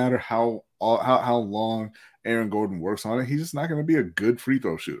doesn't matter how long Aaron Gordon works on it. He's just not going to be a good free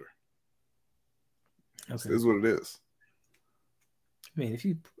throw shooter. Okay. This is what it is. I mean, if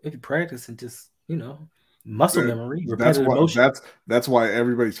you practice and just muscle memory, That's repetitive why motion. that's why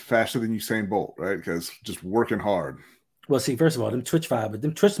everybody's faster than Usain Bolt, right? Because just working hard. Well, see, first of all, them twitch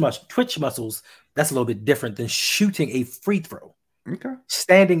muscles, that's a little bit different than shooting a free throw. Okay.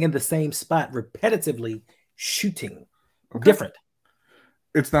 Standing in the same spot repetitively shooting. Okay. Different.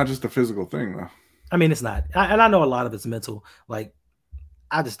 It's not just a physical thing, though. I mean, it's not. And I know a lot of it's mental. Like,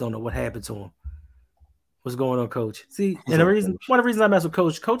 I just don't know what happened to him. What's going on, Coach? See, one of the reasons I mess with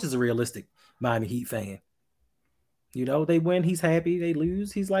Coach is a realistic Miami Heat fan. You know, they win, he's happy. They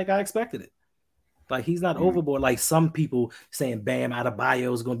lose, he's like, I expected it. Like, he's not overboard. Like some people saying Bam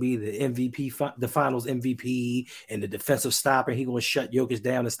Adebayo is going to be the MVP, the finals MVP, and the defensive stopper. He's going to shut Jokic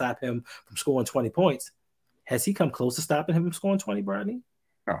down and stop him from scoring 20 points. Has he come close to stopping him from scoring 20, Bradley?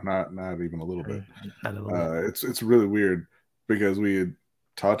 No, not even a little bit. Not a little bit. It's really weird because we had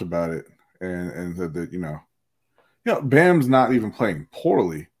talked about it and said that, you know, Bam's not even playing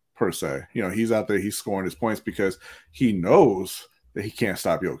poorly per se. You know, he's out there, he's scoring his points because he knows that he can't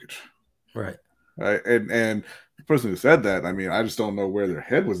stop Jokic. Right. Right. And the person who said that, I mean, I just don't know where their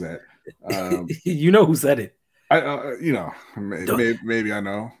head was at. You know who said it? Maybe I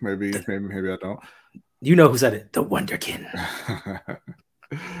know. Maybe I don't. You know who said it? The Wonderkin.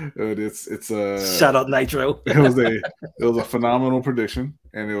 It's shout out Nitro. it was a phenomenal prediction,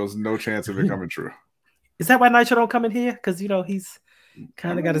 and there was no chance of it coming true. Is that why Nitro don't come in here? Because, you know, he's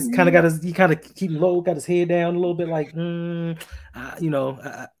kind of keep low, got his head down a little bit, like, you know,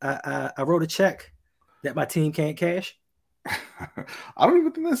 I wrote a check that my team can't cash. I don't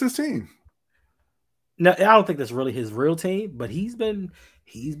even think that's his team. No, I don't think that's really his real team, but he's been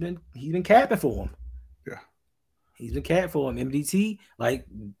capping for him. Yeah. He's been capping for him. MDT, like,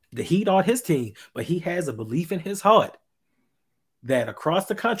 the Heat on his team, but he has a belief in his heart that across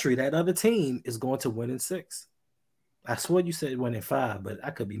the country, that other team is going to win in 6. I swear you said 1 in 5, but I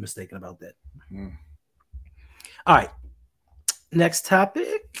could be mistaken about that. All right. Next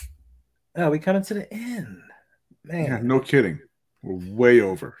topic. We coming to the end. Man. Yeah, no kidding. We're way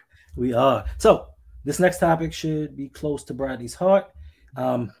over. We are. So this next topic should be close to Bradley's heart.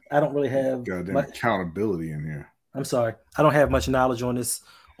 I don't really have goddamn accountability in here. I'm sorry. I don't have much knowledge on this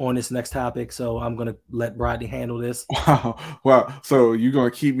next topic, so I'm gonna let Bradley handle this. Wow. So you're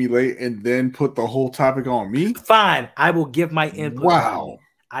gonna keep me late and then put the whole topic on me? Fine. I will give my input. Wow.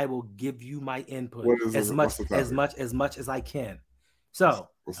 I will give you my input as much as I can. So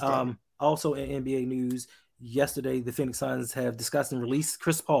also in NBA news, yesterday the Phoenix Suns have discussed and released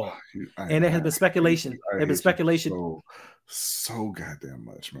Chris Paul. And there has been speculation. So goddamn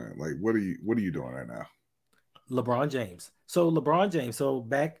much, man. Like, what are you doing right now? LeBron James. So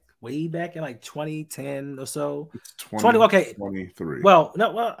way back in like 2010 or so. 23. Well,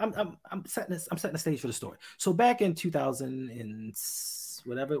 no, I'm setting the stage for the story. So back in 2000 and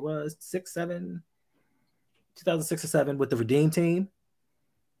whatever it was, 2006 or 7 with the Redeem team,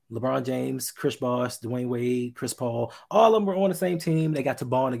 LeBron James, Chris Bosh, Dwayne Wade, Chris Paul, all of them were on the same team. They got to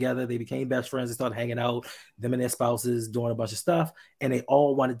bond together. They became best friends. They started hanging out, them and their spouses, doing a bunch of stuff, and they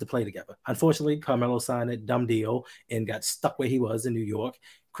all wanted to play together. Unfortunately, Carmelo signed a dumb deal and got stuck where he was in New York.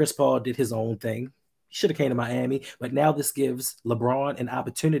 Chris Paul did his own thing. He should have came to Miami, but now this gives LeBron an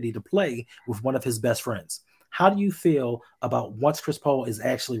opportunity to play with one of his best friends. How do you feel about once Chris Paul is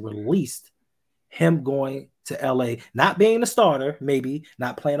actually released, him going to LA, not being a starter, maybe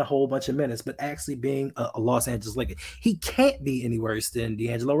not playing a whole bunch of minutes, but actually being a Los Angeles Laker? He can't be any worse than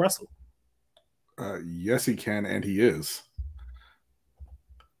D'Angelo Russell. Yes, he can, and he is.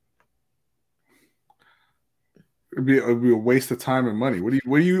 It'd be a waste of time and money. What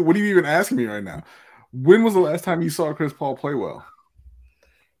are you even asking me right now? When was the last time you saw Chris Paul play well?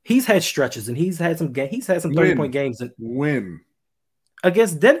 He's had stretches, and he's had some 30-point games. When?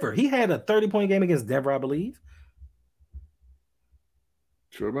 Against Denver. He had a 30-point game against Denver, I believe.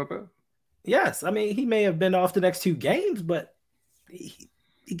 Sure about that? Yes. I mean, he may have been off the next 2 games, but he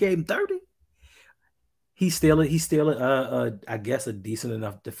gave him 30. He's still I guess a decent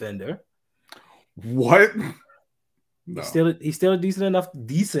enough defender. What? No. He's still a decent enough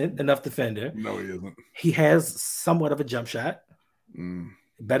defender. No, he isn't. He has somewhat of a jump shot.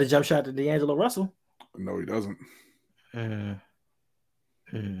 Better jump shot than D'Angelo Russell. No, he doesn't.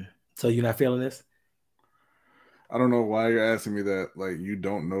 So you're not feeling this? I don't know why you're asking me that. Like, you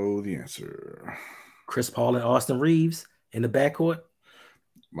don't know the answer. Chris Paul and Austin Reeves in the backcourt.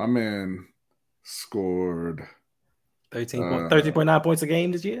 My man scored 13.9 points a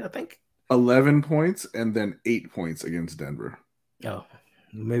game this year, I think. 11 points and then 8 points against Denver. Oh,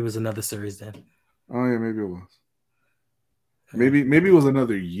 maybe it was another series then. Oh yeah, maybe it was. Maybe it was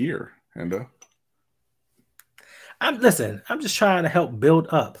another year, Hendo. I'm just trying to help build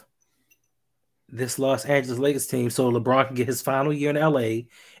up this Los Angeles Lakers team so LeBron can get his final year in LA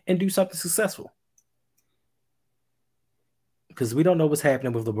and do something successful. Because we don't know what's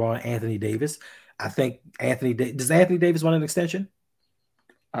happening with LeBron, Anthony Davis. I think does Anthony Davis want an extension?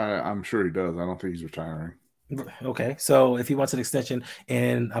 I'm sure he does. I don't think he's retiring. Okay, so if he wants an extension,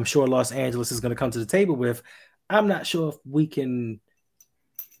 and I'm sure Los Angeles is going to come to the table with, I'm not sure if we can,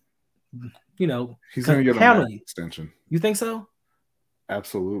 he's going to get a max extension. You think so?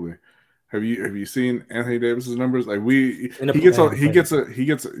 Absolutely. Have you seen Anthony Davis's numbers? Like he gets.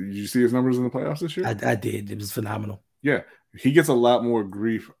 Did you see his numbers in the playoffs this year? I did. It was phenomenal. Yeah, he gets a lot more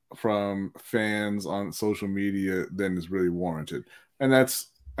grief from fans on social media than is really warranted, and that's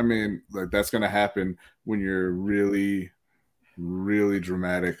going to happen when you're really, really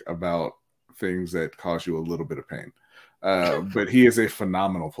dramatic about things that cause you a little bit of pain. But he is a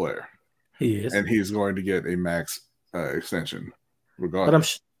phenomenal player. He is, and he's going to get a max extension,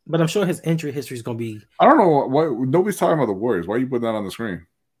 regardless. But I'm sure his injury history is going to be. I don't know why nobody's talking about the Warriors. Why are you putting that on the screen?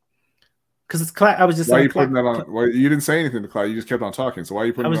 Because it's Clyde. I was just saying. Why are you putting that on? Why you didn't say anything to Clyde? You just kept on talking. So why are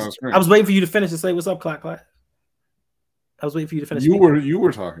you putting it on the screen? I was waiting for you to finish and say, "What's up, Clyde?" I was waiting for you to finish. You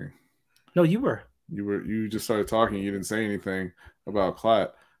were talking. No, you were. You just started talking. You didn't say anything about Clyde,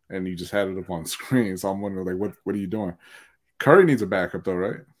 and you just had it up on the screen. So I'm wondering, like, what are you doing? Curry needs a backup, though,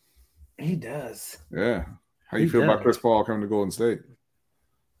 right? He does. Yeah. How you feel about Chris Paul coming to Golden State?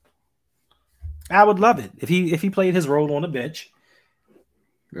 I would love it if he played his role on the bench.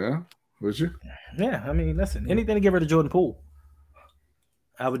 Yeah, would you? Yeah, I mean, listen, anything to get rid of Jordan Poole.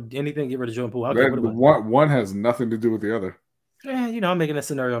 Anything to get rid of Jordan Poole. One has nothing to do with the other. Yeah, I'm making a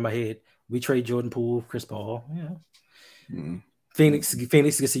scenario in my head. We trade Jordan Poole, Chris Paul. Phoenix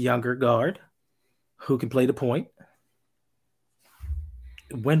gets a younger guard who can play the point.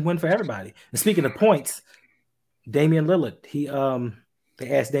 Win-win for everybody. And speaking of points, Damian Lillard.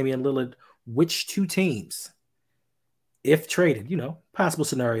 They asked Damian Lillard which two teams, if traded, possible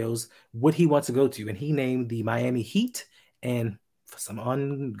scenarios, would he want to go to? And he named the Miami Heat and, for some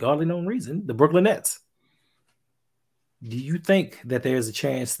ungodly known reason, the Brooklyn Nets. Do you think that there's a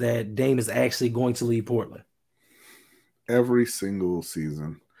chance that Dame is actually going to leave Portland? Every single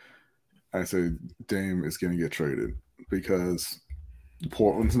season, I say Dame is going to get traded because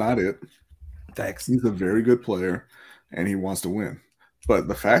Portland's not it. Facts. He's a very good player, and he wants to win. But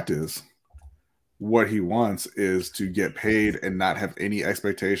the fact is, what he wants is to get paid and not have any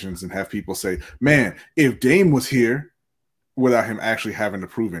expectations and have people say, man, if Dame was here, without him actually having to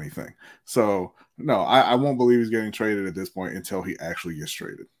prove anything. So, no, I won't believe he's getting traded at this point until he actually gets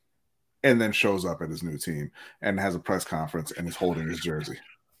traded and then shows up at his new team and has a press conference and is holding his jersey.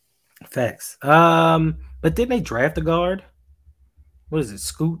 Facts. But didn't they draft a guard? What is it?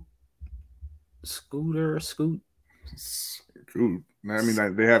 Scoot. I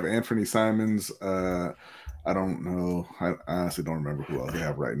mean, they have Anthony Simons. I don't know. I honestly don't remember who else they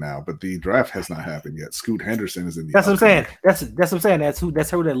have right now. But the draft has not happened yet. Scoot Henderson is in the. That's what I'm saying. That's what I'm saying.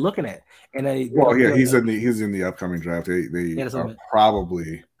 That's who they're looking at. And he's in the upcoming draft. They are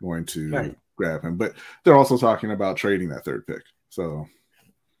probably going to grab him, but they're also talking about trading that third pick. So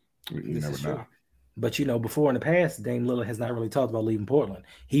you never know. True. But before in the past, Dame Lillard has not really talked about leaving Portland.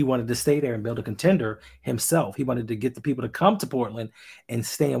 He wanted to stay there and build a contender himself. He wanted to get the people to come to Portland and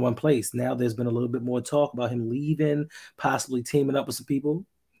stay in one place. Now there's been a little bit more talk about him leaving, possibly teaming up with some people.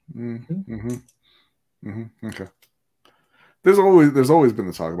 Okay. There's always been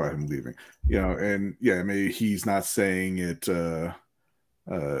the talk about him leaving, and maybe he's not saying it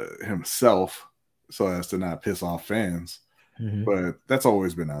himself so as to not piss off fans, but that's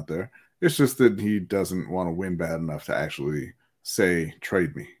always been out there. It's just that he doesn't want to win bad enough to actually say,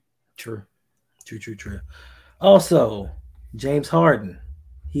 trade me. True. Also, James Harden,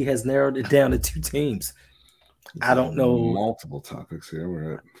 he has narrowed it down to two teams. I don't know. Multiple topics here.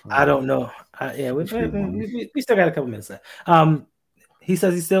 We're at. I don't know. We still got a couple minutes left. He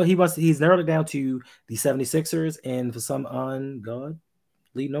says he's narrowed it down to the 76ers and for some ungodly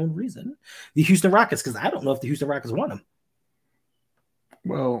known reason, the Houston Rockets, because I don't know if the Houston Rockets want him.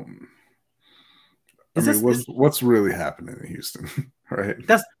 Well, what's really happening in Houston, right?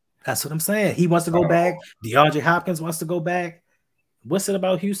 That's what I'm saying. He wants to go back. DeAndre Hopkins wants to go back. What's it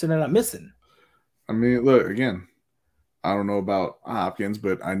about Houston that I'm missing? I mean, look, again, I don't know about Hopkins,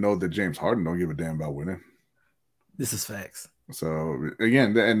 but I know that James Harden don't give a damn about winning. This is facts. So,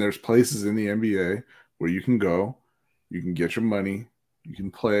 again, and there's places in the NBA where you can go, you can get your money, you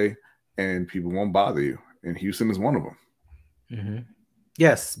can play, and people won't bother you. And Houston is one of them. Mm-hmm.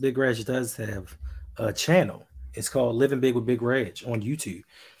 Yes, Big Reg does have a channel. It's called Living Big with Big Reg on YouTube.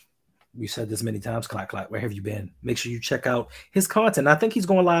 We've said this many times, Clock, where have you been? Make sure you check out his content. I think he's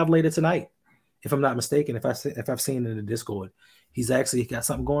going live later tonight if I'm not mistaken, if I've seen it in the Discord, he's actually got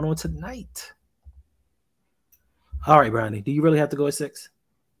something going on tonight. All right, Brownie, do you really have to go at 6?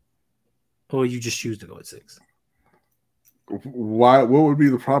 Or you just choose to go at 6? Why? What would be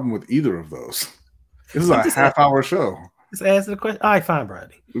the problem with either of those? This is a half-hour show. Just answer the question. All right, fine,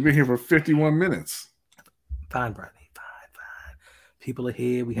 Brownie. We've been here for 51 minutes. Fine, Brownie. Fine. People are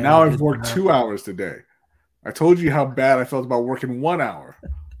here. Now I've worked 2 hours today. I told you how bad I felt about working 1 hour.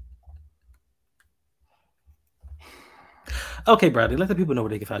 Okay, Brownie, let the people know where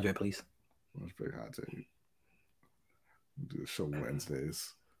they can find you at, please. That's pretty hot take. Do the show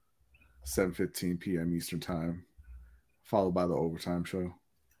Wednesdays, 7:15 p.m. Eastern Time, followed by the overtime show.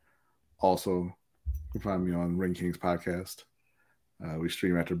 Also, you can find me on Ring Kings podcast. We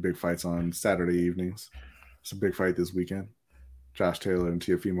stream after big fights on Saturday evenings. It's a big fight this weekend. Josh Taylor and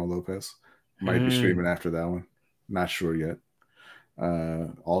Teofimo Lopez. Might be streaming after that one. Not sure yet.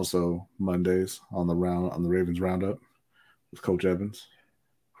 Also, Mondays on the Ravens Roundup with Coach Evans,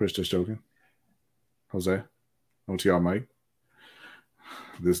 Chris Jokin, Jose, OTR Mike.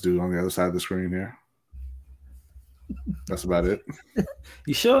 This dude on the other side of the screen here. That's about it.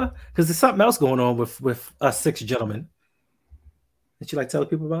 You sure? Because there's something else going on with us 6 gentlemen that you like to tell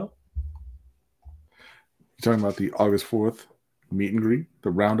people about? You're talking about the August 4th meet and greet,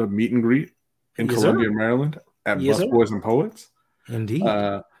 the Roundup meet and greet in Columbia, Maryland at Busboys and Poets. Indeed.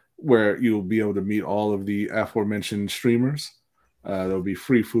 Where you'll be able to meet all of the aforementioned streamers. There'll be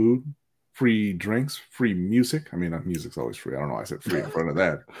free food, free drinks, free music. I mean, music's always free. I don't know why I said free in front of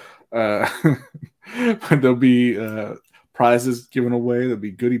that. But there'll be prizes given away. There'll be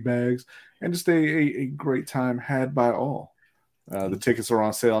goodie bags. And just a great time had by all. The tickets are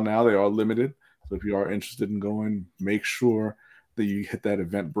on sale now. They are limited. So if you are interested in going, make sure that you hit that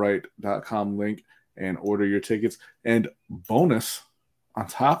eventbrite.com link and order your tickets. And bonus, on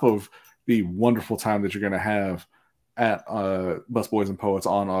top of the wonderful time that you're going to have at Busboys and Poets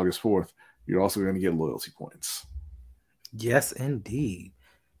on August 4th, you're also going to get loyalty points. Yes, indeed.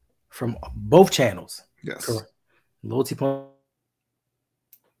 From both channels. Yes. Correct. Loyalty points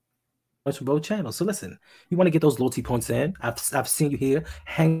from both channels. So listen, you want to get those loyalty points in. I've seen you here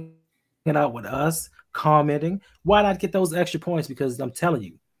hanging out with us, commenting. Why not get those extra points? Because I'm telling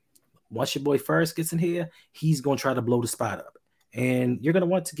you, once your boy first gets in here, he's going to try to blow the spot up. And you're going to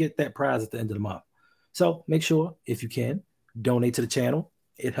want to get that prize at the end of the month. So make sure, if you can, donate to the channel.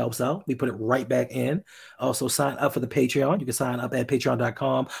 It helps out. We put it right back in. Also, sign up for the Patreon. You can sign up at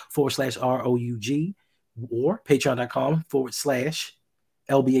patreon.com/ROUG or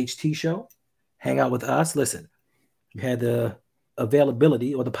patreon.com/LBHT show. Hang out with us. Listen, you had the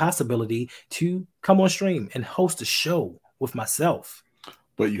availability or the possibility to come on stream and host a show with myself.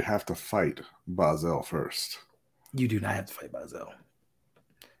 But you have to fight Bazel first. You do not have to fight Bazel.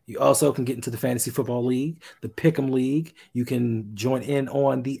 You also can get into the Fantasy Football League, the Pick'em League. You can join in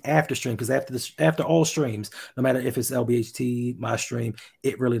on the after stream because after all streams, no matter if it's LBHT, my stream,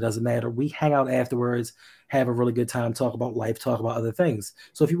 it really doesn't matter. We hang out afterwards, have a really good time, talk about life, talk about other things.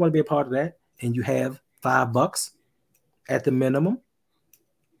 So if you want to be a part of that and you have $5 at the minimum,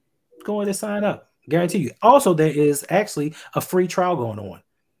 go ahead and sign up. Guarantee you. Also, there is actually a free trial going on.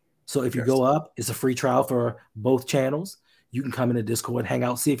 So if you go up, it's a free trial for both channels. You can come in the Discord, hang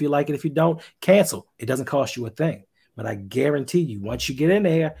out, see if you like it. If you don't, cancel. It doesn't cost you a thing. But I guarantee you, once you get in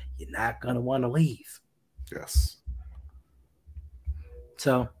there, you're not going to want to leave. Yes.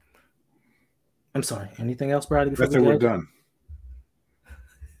 So, I'm sorry. Anything else, Brady? That's it. We're done.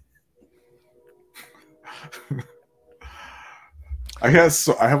 I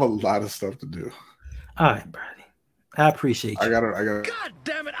have a lot of stuff to do. All right, Brady. I appreciate you. I gotta. God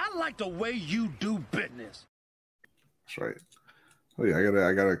damn it! I like the way you do business. That's right. Oh yeah, I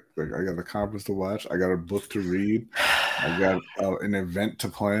got a conference to watch. I got a book to read. I got an event to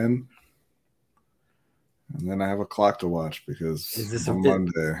plan, and then I have a clock to watch because it's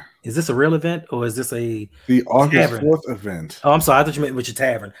Monday. Is this a real event or is this the August 4th event? Oh, I'm sorry. I thought you meant with your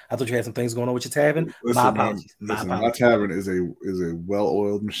tavern. I thought you had some things going on with your tavern. Listen, my apologies. My tavern is a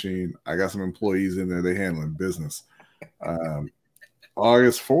well-oiled machine. I got some employees in there. They handling business.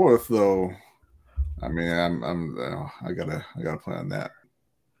 August 4th, though. I mean, I gotta plan that.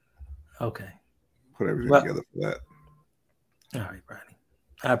 Okay. Put everything together for that. All right, Brady.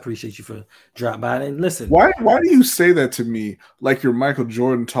 I appreciate you for dropping by and listen. Why do you say that to me like you're Michael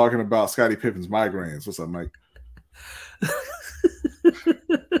Jordan talking about Scottie Pippen's migraines? What's up, Mike?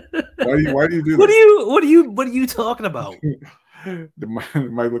 Why do you do that? What are you talking about? Did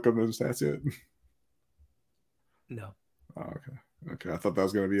Mike look up those stats yet? No. Oh, okay. Okay, I thought that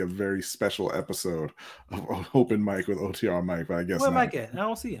was going to be a very special episode of Open Mic with OTR Mike, but I guess Where not. Mike at? I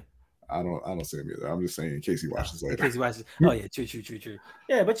don't see him. I don't see him either. I'm just saying in case he watches later. In case he watches. Oh yeah, true.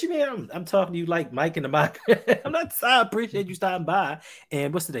 Yeah, but you mean I'm talking to you like Mike in the mic. I'm not. I appreciate you stopping by.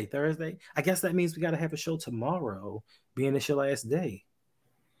 And what's today? Thursday. I guess that means we got to have a show tomorrow, being it's your last day.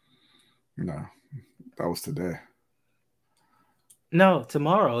 No, that was today. No,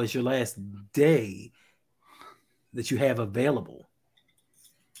 tomorrow is your last day that you have available.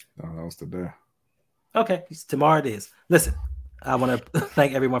 No, that was today. Okay, tomorrow it is. Listen, I want to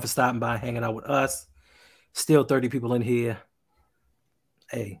thank everyone for stopping by, hanging out with us. Still 30 people in here.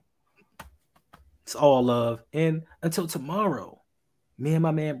 Hey, it's all love. And until tomorrow, me and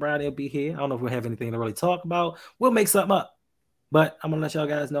my man Brian will be here. I don't know if we'll have anything to really talk about. We'll make something up. But I'm going to let y'all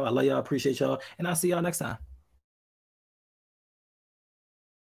guys know I love y'all, appreciate y'all, and I'll see y'all next time.